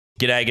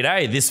G'day,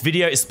 g'day. This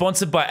video is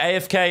sponsored by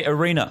AFK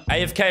Arena.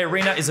 AFK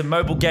Arena is a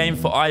mobile game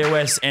for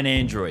iOS and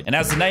Android. And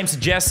as the name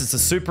suggests, it's a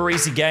super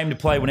easy game to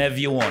play whenever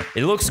you want.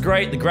 It looks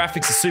great, the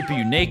graphics are super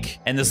unique,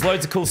 and there's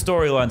loads of cool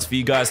storylines for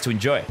you guys to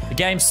enjoy. The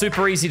game's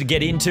super easy to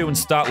get into and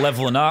start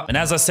leveling up. And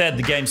as I said,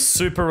 the game's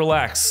super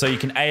relaxed, so you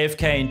can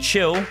AFK and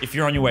chill if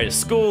you're on your way to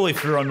school,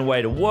 if you're on the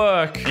way to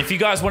work. And if you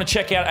guys want to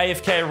check out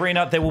AFK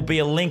Arena, there will be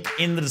a link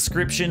in the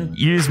description.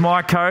 Use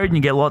my code and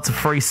you get lots of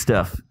free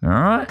stuff. All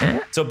right? Yeah.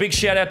 So a big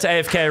shout out to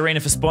AFK Arena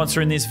for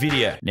sponsoring this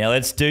video. Now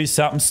let's do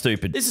something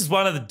stupid. This is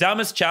one of the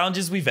dumbest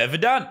challenges we've ever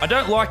done. I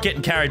don't like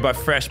getting carried by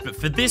Fresh, but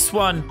for this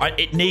one,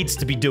 it needs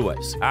to be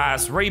duos.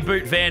 It's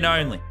reboot van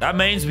only. That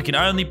means we can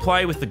only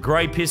play with the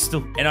grey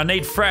pistol, and I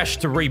need Fresh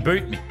to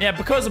reboot me. Now,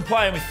 because I'm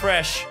playing with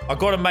Fresh, I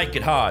gotta make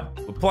it hard.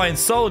 We're playing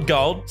solid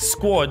gold,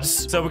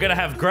 squads, so we're gonna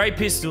have grey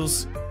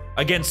pistols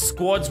against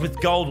squads with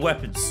gold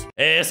weapons.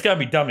 Yeah, it's gonna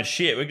be dumb as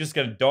shit. We're just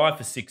gonna die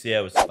for 6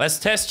 hours. Let's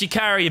test your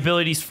carry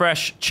abilities,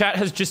 Fresh. Chat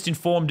has just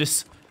informed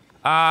us,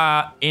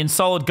 in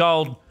solid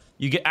gold,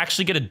 you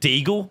actually get a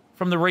deagle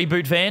from the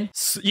reboot van.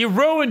 You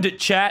ruined it,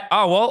 chat.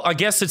 Oh, well, I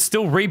guess it's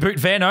still reboot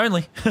van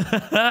only.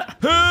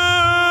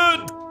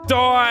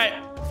 Die.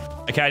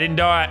 Okay, I didn't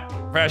die.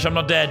 Fresh, I'm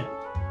not dead.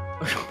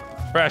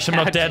 Fresh, I'm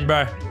not dead,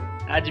 bro.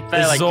 How'd you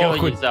fail like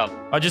killing yourself?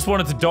 I just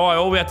wanted to die.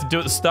 All we had to do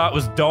at the start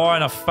was die,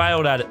 and I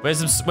failed at it. Where's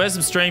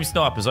some stream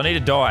snipers? I need to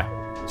die.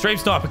 Stream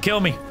sniper, kill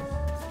me.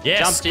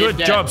 Yes, good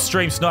job,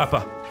 stream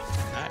sniper.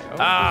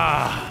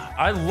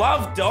 I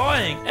love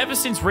dying. Ever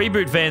since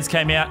reboot vans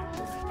came out,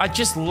 I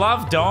just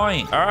love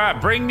dying. All right,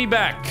 bring me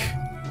back.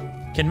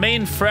 Can me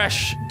and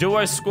Fresh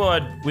duo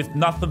squad with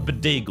nothing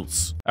but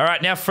deagles? All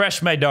right, now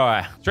Fresh may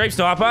die. Stream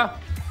sniper.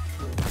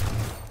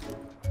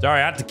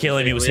 Sorry, I had to kill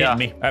him. He was hitting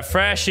me.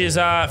 Fresh is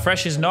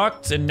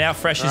knocked, and now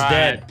Fresh is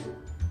dead.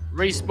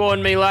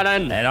 Respawn me,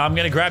 Lennon. And I'm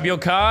gonna grab your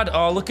card.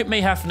 Oh, look at me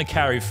having to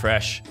carry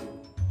Fresh.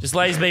 Just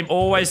LazarBeam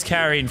always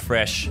carrying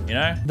Fresh, you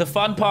know? The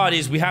fun part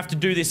is we have to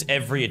do this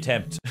every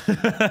attempt.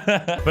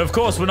 But of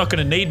course, we're not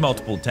gonna need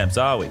multiple attempts,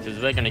 are we? Because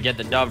we're gonna get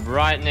the dub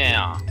right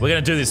now. We're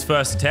gonna do this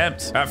first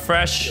attempt.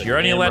 Fresh, you're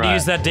only allowed to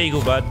use that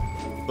deagle, bud.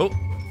 Oh.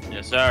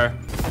 Yes, sir.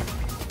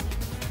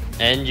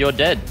 And you're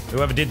dead.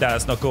 Whoever did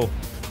that's not cool.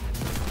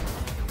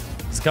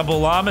 There's a couple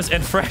of llamas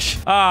and Fresh.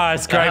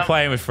 It's great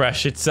playing with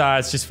Fresh. It's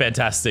just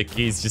fantastic.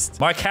 He's just...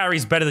 My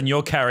carry's better than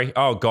your carry.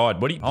 Oh,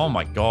 God. What are you... Oh,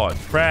 my God.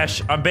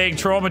 Fresh, I'm being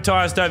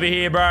traumatized over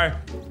here, bro.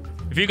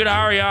 If you could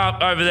hurry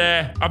up over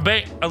there.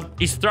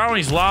 He's throwing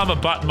his llama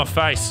butt in my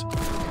face.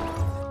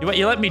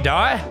 You let me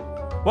die?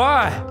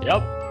 Why?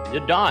 Yep.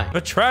 You're dying.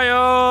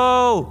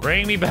 Betrayal!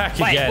 Bring me back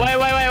again.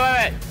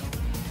 Wait.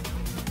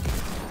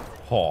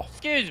 Oh.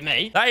 Excuse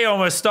me. They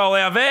almost stole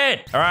our van.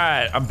 All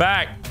right, I'm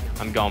back.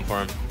 I'm going for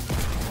him.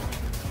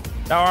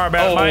 Don't worry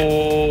about it, mate.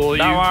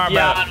 Don't worry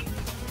about it.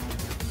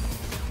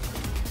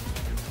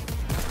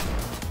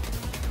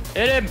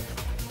 Hit him.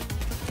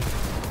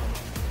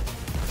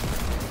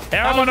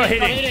 How am I not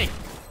hitting?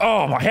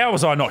 Oh, how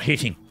was I not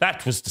hitting?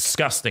 That was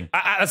disgusting.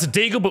 That's a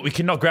deagle, but we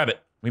cannot grab it.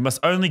 We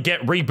must only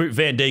get reboot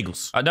van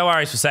deagles. No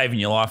worries for saving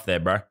your life there,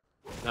 bro.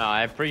 No,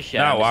 I appreciate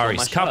it. No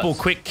worries. Couple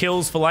quick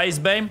kills for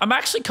LazarBeam. I'm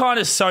actually kind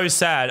of so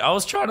sad. I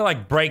was trying to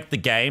like break the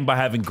game by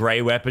having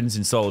grey weapons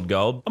in solid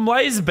gold. I'm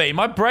LazarBeam.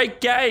 I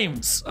break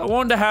games. I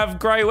wanted to have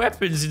grey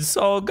weapons in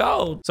solid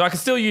gold. So I can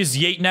still use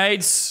yeet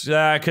nades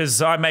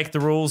because I make the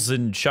rules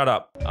and shut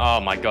up. Oh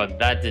my God,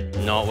 that did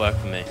not work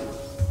for me.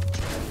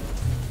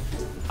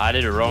 I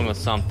did it wrong or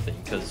something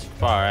because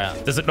far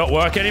out. Does it not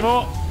work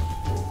anymore?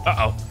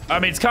 Uh-oh. I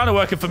mean, it's kind of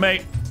working for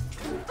me.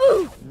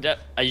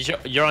 Are you sure?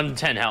 You're on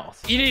 10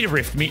 health. You need to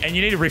rift me, and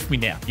you need to rift me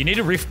now. You need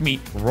to rift me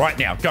right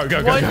now. Go.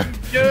 What do you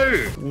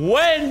do?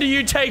 When do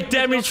you take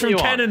damage from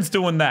cannons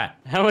doing that?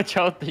 How much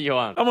health are you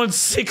on? I'm on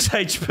 6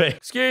 HP.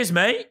 Excuse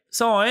me?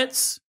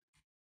 Science?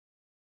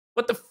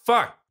 What the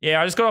fuck?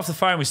 Yeah, I just got off the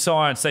phone with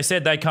Science. They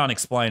said they can't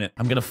explain it.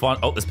 I'm gonna find...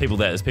 Oh, there's people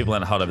there. There's people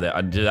in the hut over there.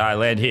 I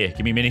land here.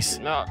 Give me minis.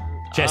 No.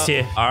 Chest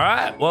here. All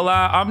right. Well,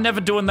 I'm never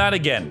doing that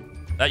again.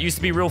 That used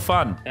to be real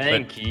fun.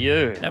 Thank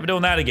you. Never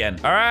doing that again.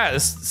 All right,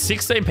 there's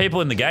 16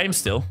 people in the game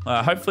still.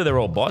 Hopefully they're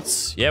all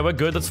bots. Yeah, we're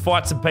good. Let's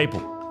fight some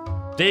people.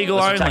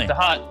 Deagle only. Attack the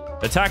hut.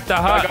 Attack the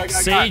hut. Go,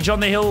 Siege on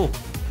the hill.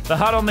 The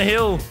hut on the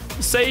hill.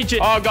 Siege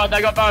it. Oh God,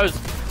 they got bows.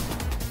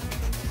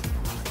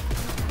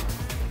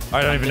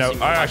 I don't even know.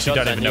 I actually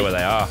don't even know where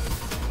they are.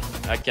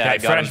 Okay,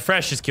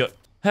 Fresh is killed.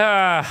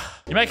 You're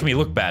making me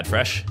look bad,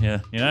 Fresh.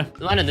 Yeah, you know.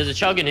 Lennon, there's a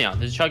chug in here. Oh,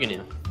 there's a chug in there.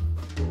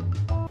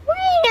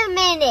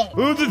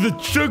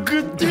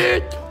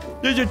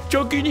 There's a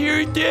chug in here,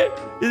 is there?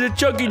 There's a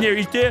chug in there,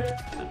 is there?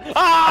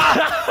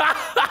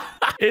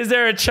 Is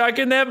there a chug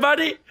in there,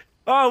 buddy?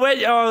 Oh,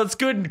 wait. Oh, that's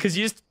good because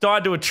you just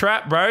died to a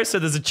trap, bro. So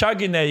there's a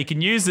chug in there. You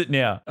can use it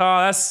now. Oh,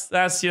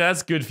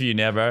 that's good for you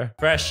now, bro.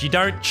 Fresh, you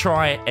don't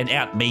try and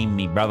out-meme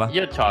me, brother.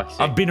 You're toxic.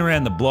 I've been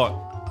around the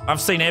block.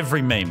 I've seen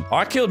every meme.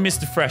 I killed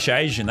Mr. Fresh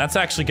Asian. That's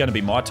actually going to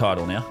be my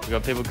title now. We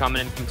got people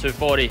coming in from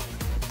 240.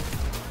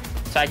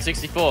 Tag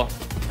 64.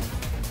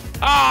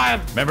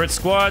 Remember it's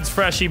squads,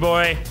 Freshy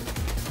boy.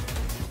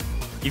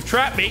 You've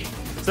trapped me,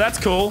 so that's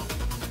cool.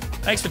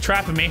 Thanks for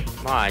trapping me.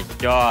 My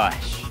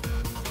gosh.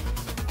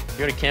 You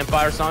got a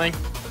campfire or something?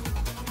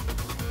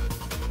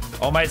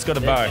 Oh, mate's got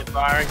a bow.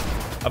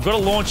 Campfiring. I've got to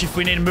launch if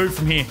we need to move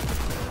from here.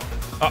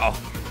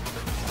 Uh-oh.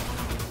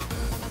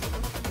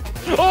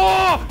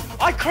 Oh!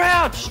 I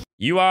crouched!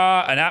 You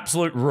are an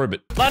absolute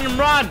robot. Lennon,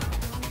 run!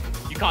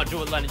 You can't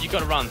do it, Lennon. You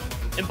gotta run.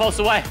 Impulse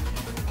away.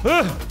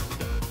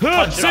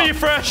 See you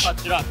fresh.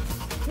 Touch it up.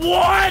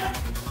 What?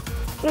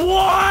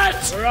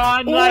 What?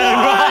 Run, Lennon,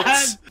 What?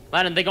 run!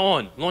 Lennon, they're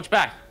going. Launch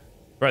back.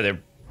 Bro, they're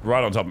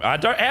right on top of me. How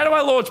do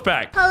I launch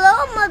back?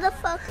 Hello,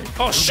 motherfucker.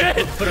 Oh,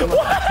 shit.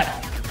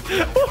 What?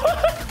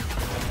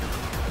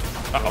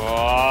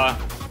 Oh,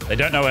 They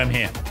don't know I'm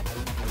here.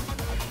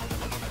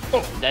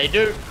 they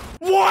do.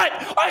 What?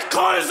 I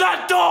closed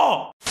that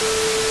door!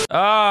 Oh,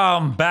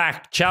 I'm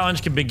back.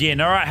 Challenge can begin.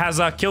 All right,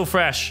 Hazard, kill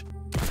fresh.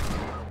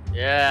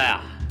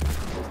 Yeah.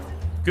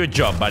 Good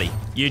job, buddy.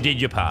 You did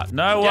your part.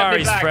 No Get me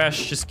worries, back.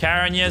 fresh. Just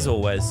carrying you as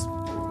always.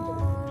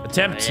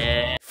 Attempt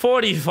Yeah.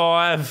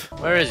 45.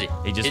 Where is he?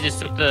 He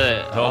just took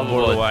the Hold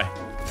board away.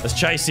 Let's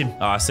chase him.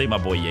 Oh, I see my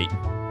boy Yeet.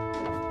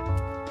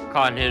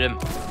 Can't hit him.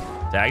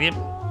 Tagged him.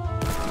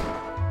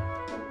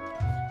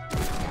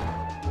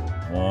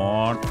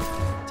 One.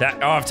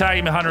 I've tagged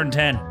him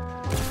 110.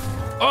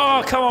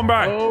 Oh, come on,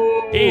 bro.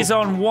 Oh. He's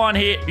on one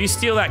hit. If you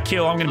steal that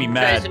kill, I'm going to be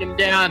mad. Chasing him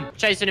down.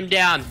 Chasing him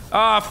down.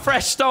 Ah,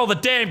 fresh stole the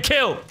damn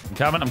kill. I'm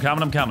coming.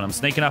 I'm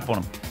sneaking up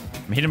on him.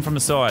 I'm hitting him from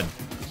the side.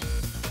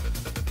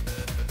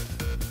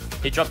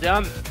 He dropped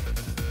down.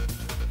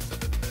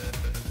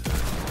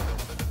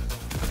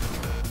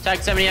 Tag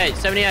 78.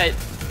 78.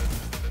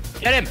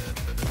 Get him.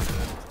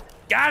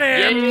 Got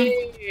him.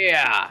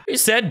 Yeah. Who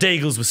said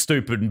Deagles was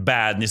stupid and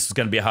bad and this was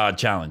going to be a hard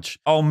challenge?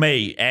 Oh,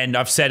 me. And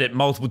I've said it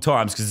multiple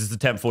times because it's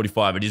attempt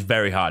 45. It is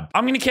very hard.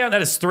 I'm going to count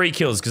that as 3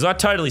 kills because I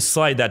totally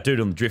slayed that dude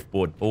on the drift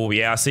board. Oh,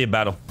 yeah, I see a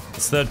battle.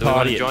 It's third Do we want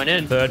party. to join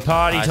in? Third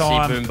party I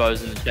time. see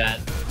Boombos in the chat.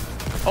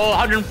 Oh,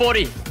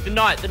 140. The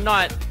knight.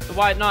 The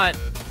white knight.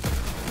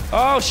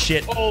 Oh,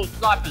 shit. Oh,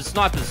 snipers.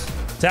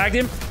 Tagged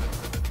him.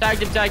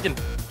 Tagged him.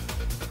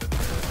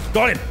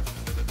 Got him.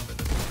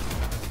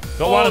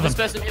 Got one of them. This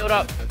person healed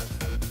up.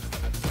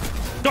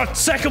 Got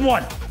second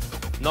one.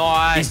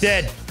 Nice. He's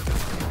dead.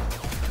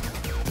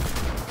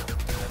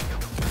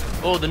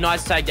 Oh, the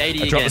knight's tagged 80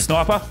 I again. dropped the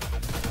sniper.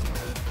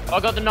 I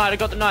got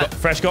the knight.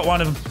 Fresh got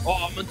one of them.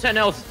 Oh, I'm on 10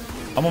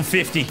 health. I'm on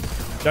 50.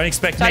 Don't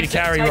expect me to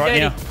carry tag right 80.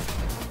 now.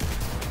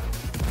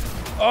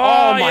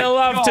 Oh, my you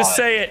love God. to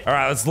see it. All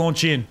right, let's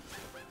launch in.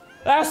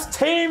 That's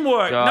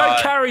teamwork. God.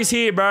 No carries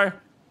here, bro.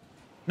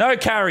 No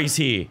carries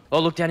here. Oh,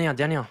 look, down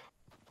here.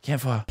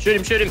 Campfire.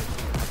 Shoot him.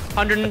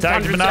 100,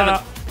 Attack the 107.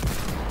 banana.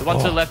 The one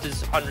to the left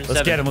is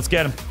 107. Let's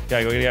get him.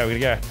 Go, we gotta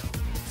go.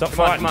 Stop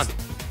fighting. Come on.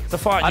 Stop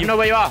fighting. I don't know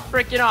where you are.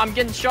 Frick, I'm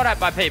getting shot at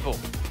by people.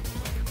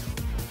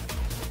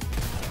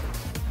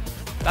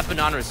 That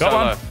banana is Got so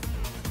one. low.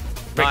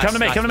 Rick, come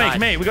to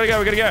me. We gotta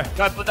go.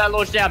 Go, put that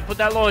launch down. Put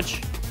that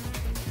launch.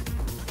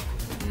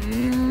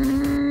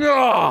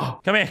 Oh,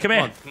 come here. Come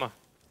on.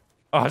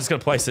 Oh, I just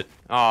gotta place it.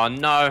 Oh,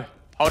 no.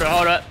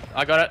 Hold it.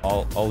 I got it.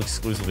 I'll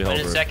exclusively hold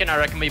In a it. second, I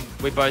reckon we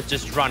both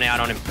just run out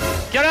on him.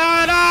 Get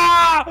out!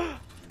 Ah!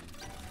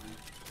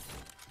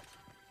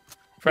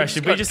 Fresh,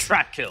 did we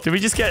trap kill? Did we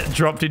just get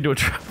dropped into a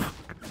trap?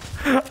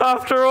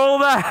 After all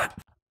that?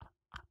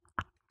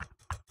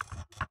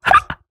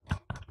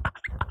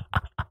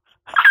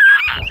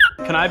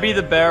 Can I be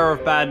the bearer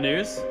of bad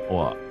news?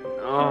 What?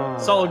 Oh.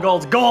 Solid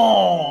gold's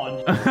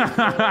gone!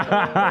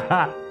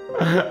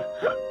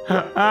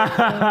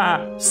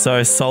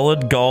 So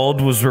Solid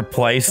Gold was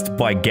replaced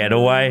by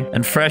Getaway,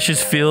 and Fresh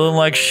is feeling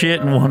like shit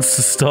and wants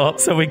to stop,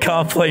 so we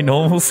can't play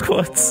normal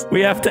squads.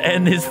 We have to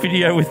end this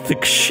video with the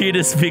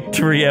shittest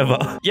victory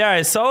ever.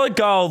 Yeah, Solid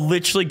Gold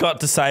literally got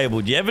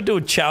disabled. You ever do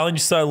a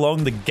challenge so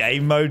long the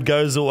game mode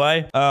goes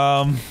away?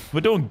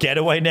 We're doing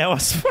Getaway now, I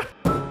swear.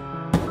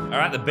 All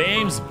right, the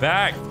beam's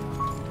back.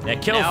 Now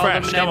kill Now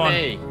Fresh, come on.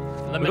 me.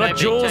 We've got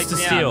jewels to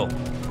steal.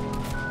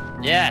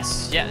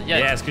 Yes. Yeah.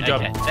 Yes, good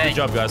job. Okay, Good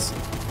job, guys.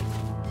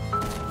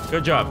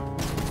 Good job.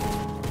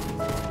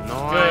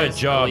 Nice. Good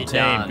job, Fully team.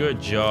 done.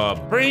 Good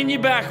job. Bringing you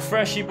back,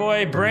 Freshy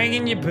boy.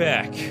 Bringing you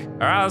back. All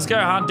right, let's go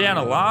hunt down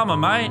a llama,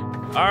 mate.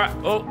 All right.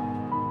 Oh.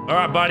 All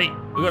right, buddy.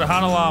 We got to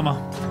hunt a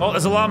llama. Oh,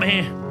 there's a llama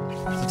here.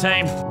 It's a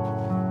team.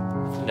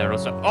 They're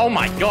also. Oh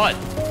my god.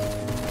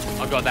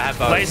 Oh god, they have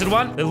both. Lasered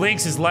one. The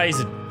lynx is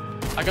lasered.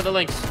 I got the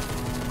links.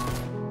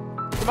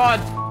 Come on.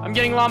 I'm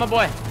getting llama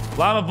boy.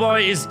 Llama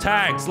boy is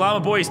tagged. Llama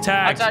boy is I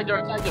tagged. tagged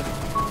her.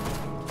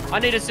 I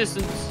need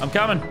assistance. I'm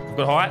coming.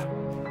 Good height.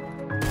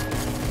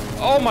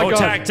 Oh my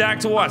god. Tag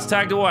to Watts.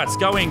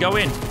 Go in.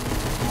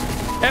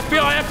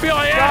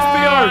 FBI.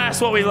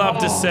 That's what we love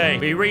to see.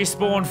 We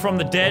respawn from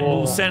the dead.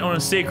 We'll sent on a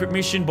secret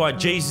mission by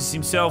Jesus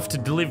himself to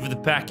deliver the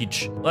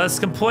package. Let's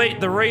complete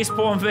the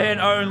respawn van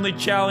only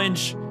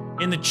challenge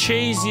in the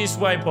cheesiest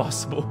way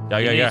possible.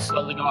 Go.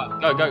 Slowly go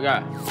up. Go.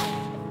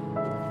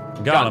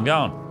 I'm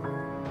going.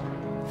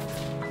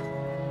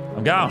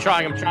 I'm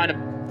trying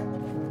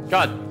to.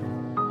 God.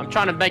 I'm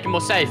trying to make it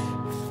more safe.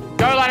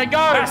 Go, Lana, go!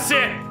 That's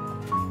it.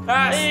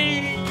 That's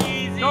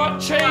Easy.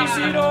 Not cheesy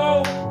at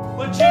all.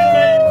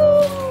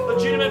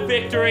 Legitimate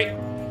victory.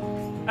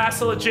 That's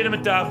a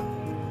legitimate dub.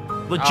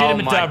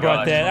 Legitimate dub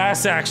right there.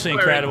 That's actually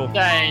incredible.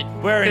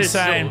 We're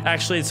insane.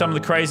 Actually, it's some of the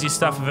craziest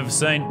stuff I've ever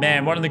seen.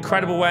 Man, what an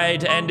incredible way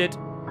to end it.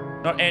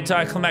 Not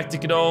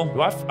anticlimactic at all.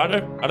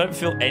 I don't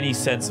feel any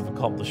sense of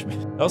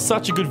accomplishment. That was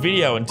such a good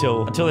video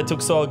until they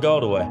took solid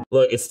gold away.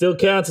 Look, it still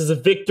counts as a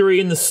victory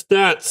in the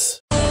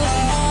stats.